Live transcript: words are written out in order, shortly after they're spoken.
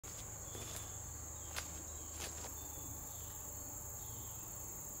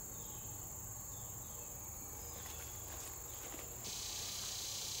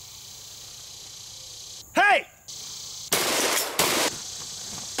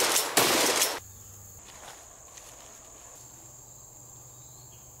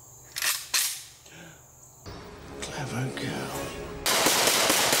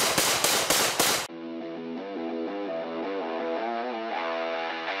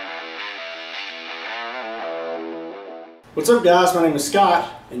What's up guys, my name is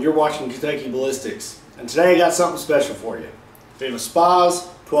Scott and you're watching Kentucky Ballistics, and today I got something special for you. We have a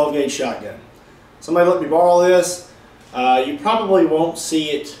SPAS-12 gauge shotgun. Somebody let me borrow this. You probably won't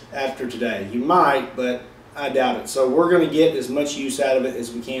see it after today. You might, but I doubt it. So we're going to get as much use out of it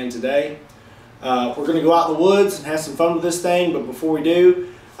as we can today. We're going to go out in the woods and have some fun with this thing, but before we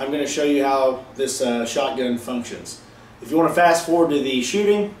do, I'm going to show you how this shotgun functions. If you want to fast forward to the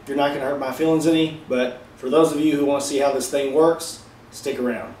shooting, you're not going to hurt my feelings any, but for those of you who want to see how this thing works, stick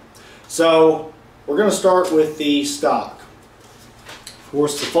around. So we're going to start with the stock. Of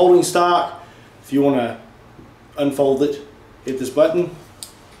course, the folding stock, if you want to unfold it, hit this button,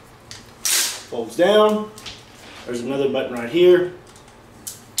 folds down. There's another button right here,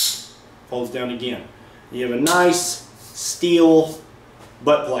 folds down again. You have a nice steel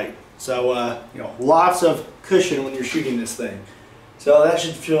butt plate, so you know, lots of cushion when you're shooting this thing. So that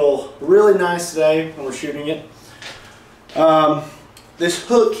should feel really nice today when we're shooting it. This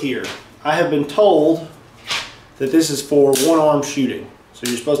hook here, I have been told that this is for one-arm shooting. So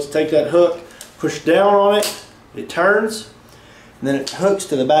you're supposed to take that hook, push down on it, it turns, and then it hooks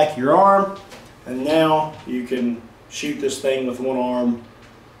to the back of your arm, and now you can shoot this thing with one arm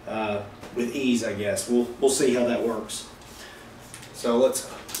with ease, I guess. We'll see how that works. So let's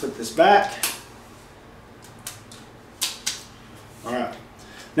put this back. Alright,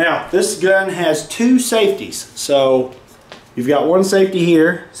 now this gun has two safeties. So you've got one safety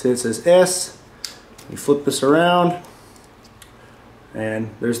here, so it says S. You flip this around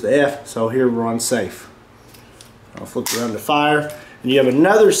and there's the F, so here we're on safe. I'll flip it around to fire, and you have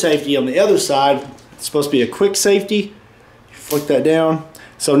another safety on the other side. It's supposed to be a quick safety. You flick that down.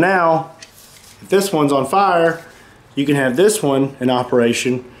 So now if this one's on fire, you can have this one in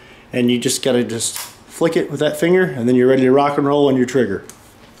operation, and you just gotta flick it with that finger, and then you're ready to rock and roll on your trigger.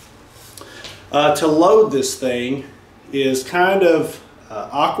 To load this thing is kind of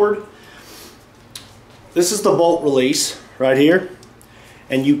awkward. This is the bolt release right here,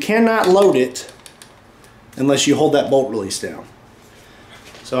 and you cannot load it unless you hold that bolt release down.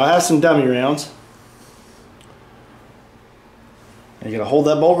 So I have some dummy rounds. And you gotta hold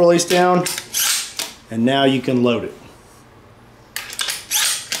that bolt release down, and now you can load it.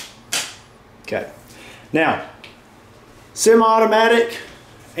 Okay. Now, semi-automatic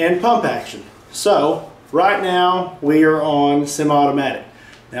and pump action. So, right now we are on semi-automatic.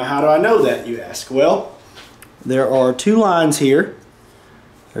 Now, how do I know that, you ask? Well, there are two lines here.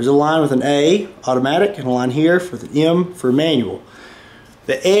 There's a line with an A, automatic, and a line here for the M for manual.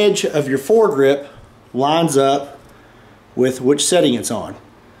 The edge of your foregrip lines up with which setting it's on.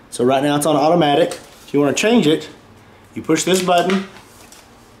 So right now it's on automatic. If you want to change it, you push this button,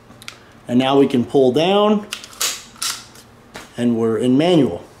 and now we can pull down, and we're in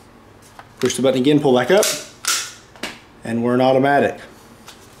manual. Push the button again, pull back up, and we're in automatic.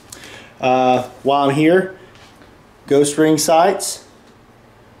 While I'm here, ghost ring sights,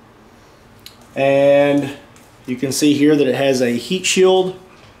 and you can see here that it has a heat shield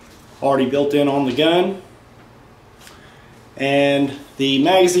already built in on the gun, and the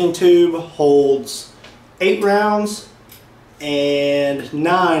magazine tube holds 8 rounds and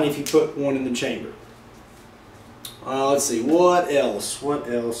 9 if you put one in the chamber. Let's see, what else?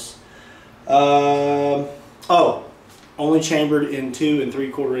 Oh, only chambered in 2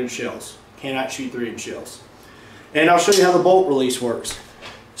 3/4 inch shells. Cannot shoot 3-inch shells. And I'll show you how the bolt release works.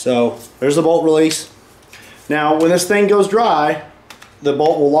 So there's the bolt release. Now when this thing goes dry, the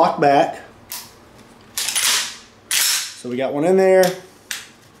bolt will lock back. So we got one in there.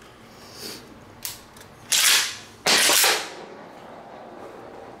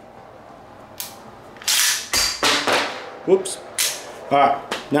 Whoops. Alright,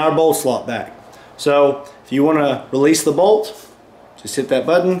 now our bolt's locked back. So if you want to release the bolt, just hit that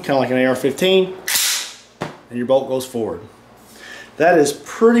button, kind of like an AR-15, and your bolt goes forward. That is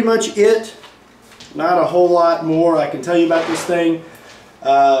pretty much it. Not a whole lot more I can tell you about this thing.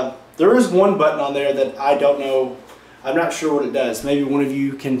 There is one button on there that I don't know. I'm not sure what it does. Maybe one of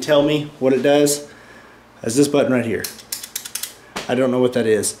you can tell me what it does. That's this button right here. I don't know what that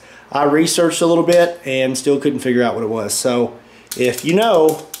is. I researched a little bit and still couldn't figure out what it was. So if you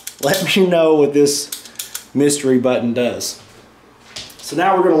know, let me know what this mystery button does. So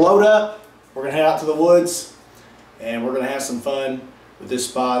now we're going to load up, we're going to head out to the woods, and we're going to have some fun with this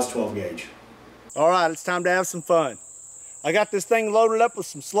SPAS-12 gauge. Alright, it's time to have some fun. I got this thing loaded up with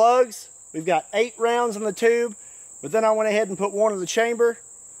some slugs. We've got 8 rounds in the tube, but then I went ahead and put one in the chamber.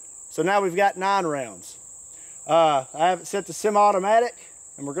 So now we've got 9 rounds. I have it set to semi-automatic,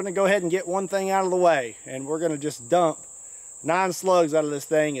 and we're going to go ahead and get one thing out of the way, and we're going to just dump 9 slugs out of this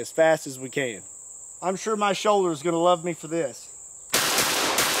thing as fast as we can. I'm sure my shoulder is going to love me for this.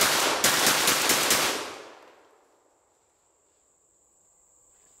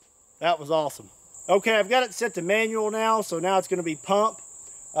 That was awesome. Okay, I've got it set to manual now, so now it's going to be pump.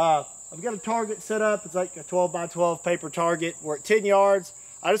 I've got a target set up. It's like a 12 by 12 paper target. We're at 10 yards.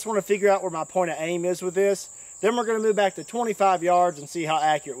 I just want to figure out where my point of aim is with this. Then we're going to move back to 25 yards and see how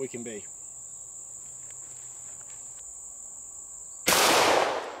accurate we can be.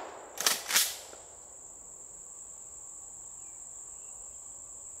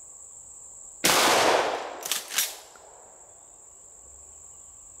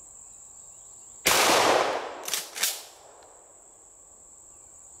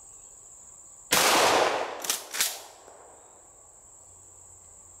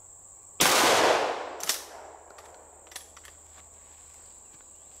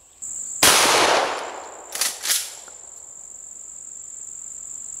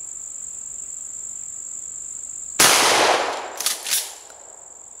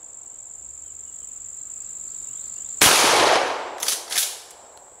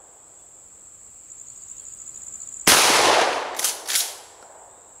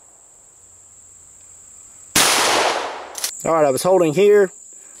 Alright, I was holding here.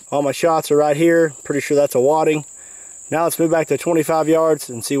 All my shots are right here. Pretty sure that's a wadding. Now let's move back to 25 yards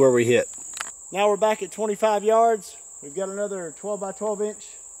and see where we hit. Now we're back at 25 yards. We've got another 12 by 12 inch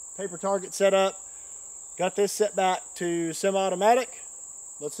paper target set up. Got this set back to semi-automatic.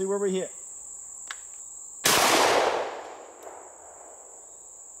 Let's see where we hit.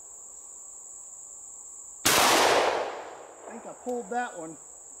 I think I pulled that one.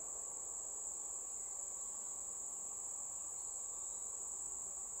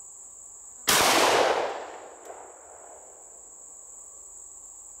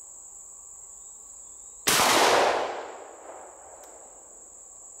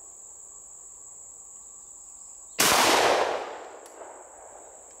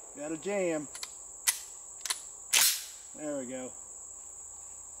 Got a jam. There we go.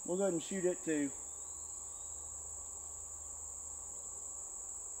 We'll go ahead and shoot it too.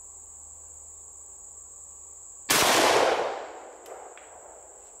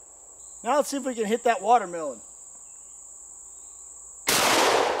 Now let's see if we can hit that watermelon.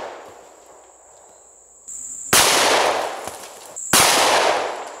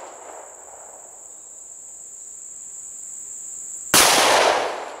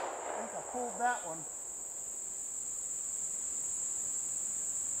 Pulled that one.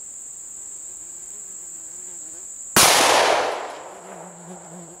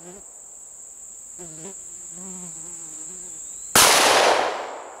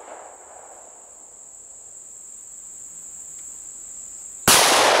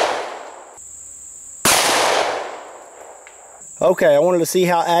 Okay, I wanted to see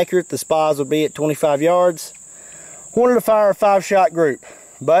how accurate the SPAS would be at 25 yards. Wanted to fire a 5-shot group.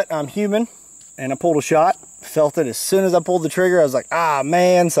 But I'm human, and I pulled a shot. Felt it as soon as I pulled the trigger. I was like, ah,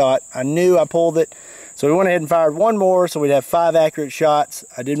 man. So I knew I pulled it. So we went ahead and fired one more, so we'd have 5 accurate shots.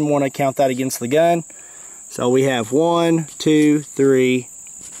 I didn't want to count that against the gun. So we have 1, 2, 3,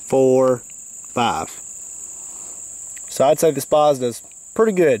 4, 5. So I'd say the SPAS does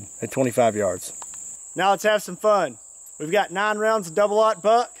pretty good at 25 yards. Now let's have some fun. We've got 9 rounds of double-aught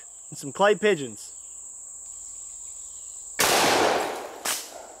buck and some clay pigeons.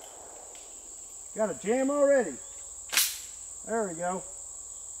 Got a jam already. There we go.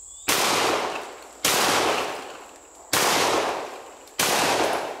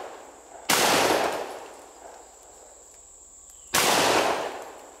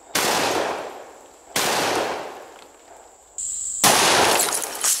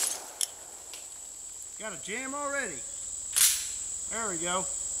 Got a jam already. There we go.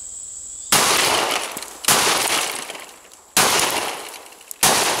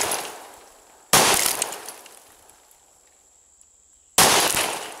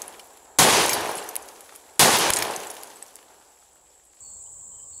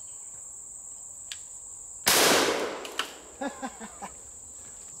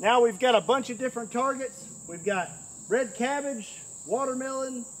 Now we've got a bunch of different targets. We've got red cabbage,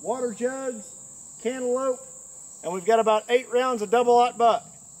 watermelon, water jugs, cantaloupe, and we've got about 8 rounds of double-aught buck.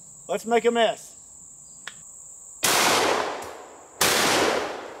 Let's make a mess.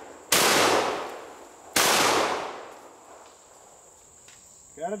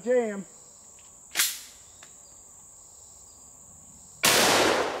 Got a jam.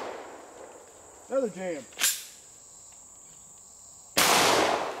 Another jam.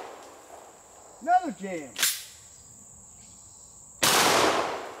 Another jam.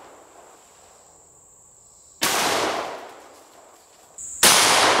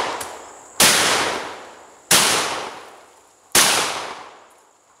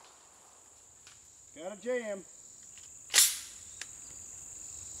 Got a jam.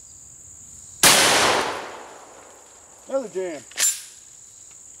 Another jam.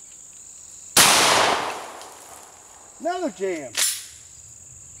 Another jam.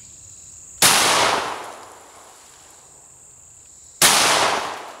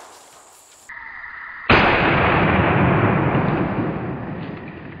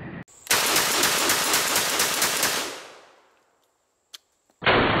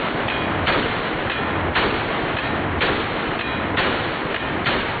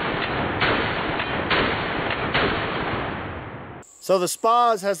 So the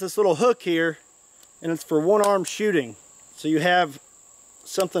SPAS has this little hook here, and it's for one-arm shooting. So you have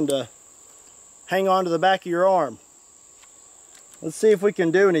something to hang on to the back of your arm. Let's see if we can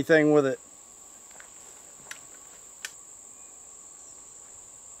do anything with it.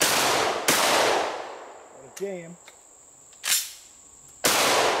 Got a jam.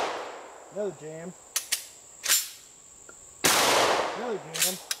 Another jam. Another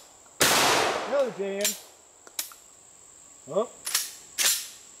jam. Another jam. Oh.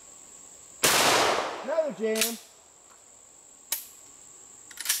 Another jam.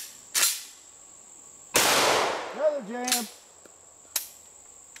 Another jam.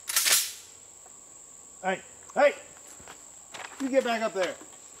 Hey, hey! You get back up there.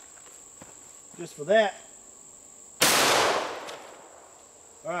 Just for that.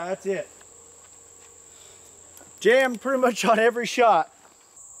 Alright, that's it. Jam pretty much on every shot.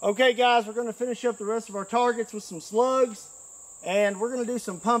 Okay guys, we're going to finish up the rest of our targets with some slugs, and we're going to do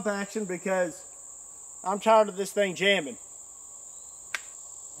some pump action because I'm tired of this thing jamming.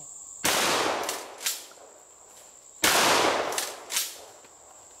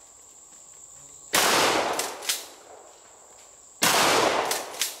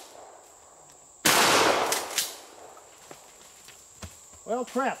 Well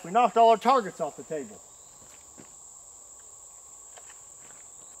crap, we knocked all our targets off the table.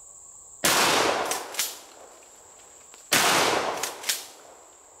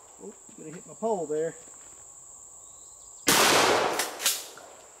 Gonna hit my pole there.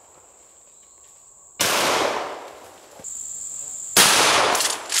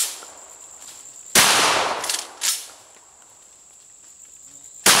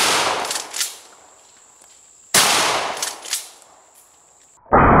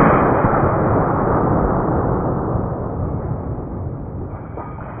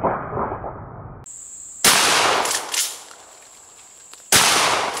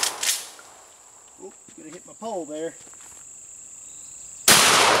 Gonna hit my pole there.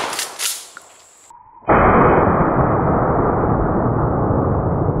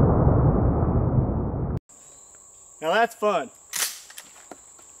 Now that's fun.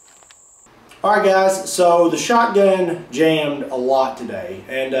 Alright guys, so the shotgun jammed a lot today,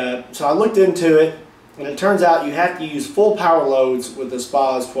 and so I looked into it, and it turns out you have to use full power loads with the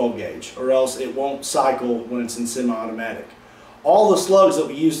SPAS-12 gauge, or else it won't cycle when it's in semi-automatic. All the slugs that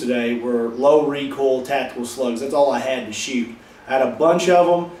we used today were low recoil tactical slugs. That's all I had to shoot. I had a bunch of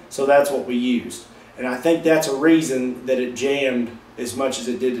them, so that's what we used. And I think that's a reason that it jammed as much as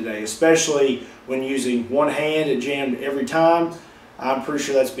it did today, especially when using one hand. It jammed every time. I'm pretty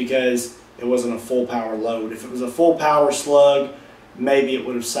sure that's because it wasn't a full power load. If it was a full power slug, maybe it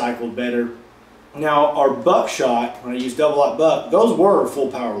would have cycled better. Now our buckshot, when I used double aught buck, those were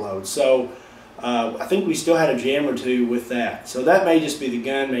full power loads. So I think we still had a jam or two with that. So that may just be the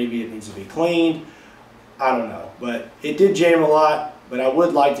gun. Maybe it needs to be cleaned. I don't know. But it did jam a lot. But I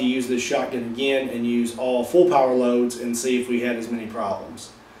would like to use this shotgun again and use all full power loads and see if we had as many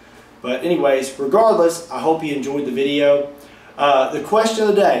problems. But anyways, regardless, I hope you enjoyed the video. The question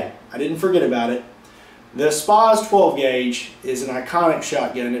of the day, I didn't forget about it. The SPAS-12 gauge is an iconic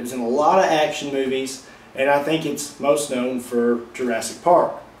shotgun. It was in a lot of action movies, and I think it's most known for Jurassic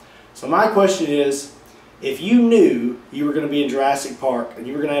Park. So my question is, if you knew you were going to be in Jurassic Park and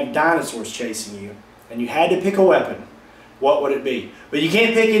you were going to have dinosaurs chasing you and you had to pick a weapon, what would it be? But you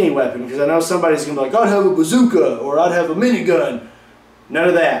can't pick any weapon, because I know somebody's going to be like, I'd have a bazooka or I'd have a minigun. None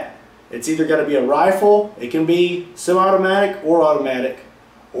of that. It's either got to be a rifle, it can be semi-automatic or automatic,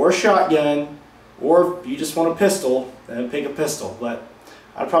 or a shotgun, or if you just want a pistol, then pick a pistol. But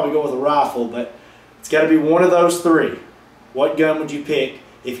I'd probably go with a rifle, but it's got to be one of those three. What gun would you pick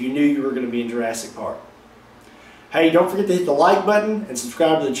if you knew you were going to be in Jurassic Park? Hey, don't forget to hit the like button and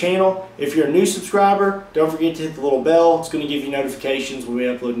subscribe to the channel. If you're a new subscriber, don't forget to hit the little bell. It's going to give you notifications when we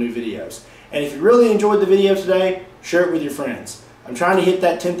upload new videos. And if you really enjoyed the video today, share it with your friends. I'm trying to hit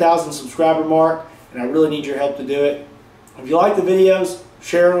that 10,000 subscriber mark, and I really need your help to do it. If you like the videos,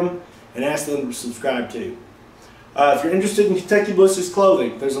 share them and ask them to subscribe too. If you're interested in Kentucky Ballistics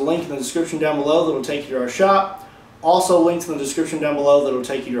clothing, there's a link in the description down below that will take you to our shop. Also links in the description down below that will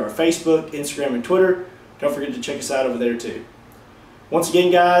take you to our Facebook, Instagram, and Twitter. Don't forget to check us out over there too. Once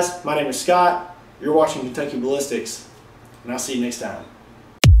again guys, my name is Scott. You're watching Kentucky Ballistics, and I'll see you next time.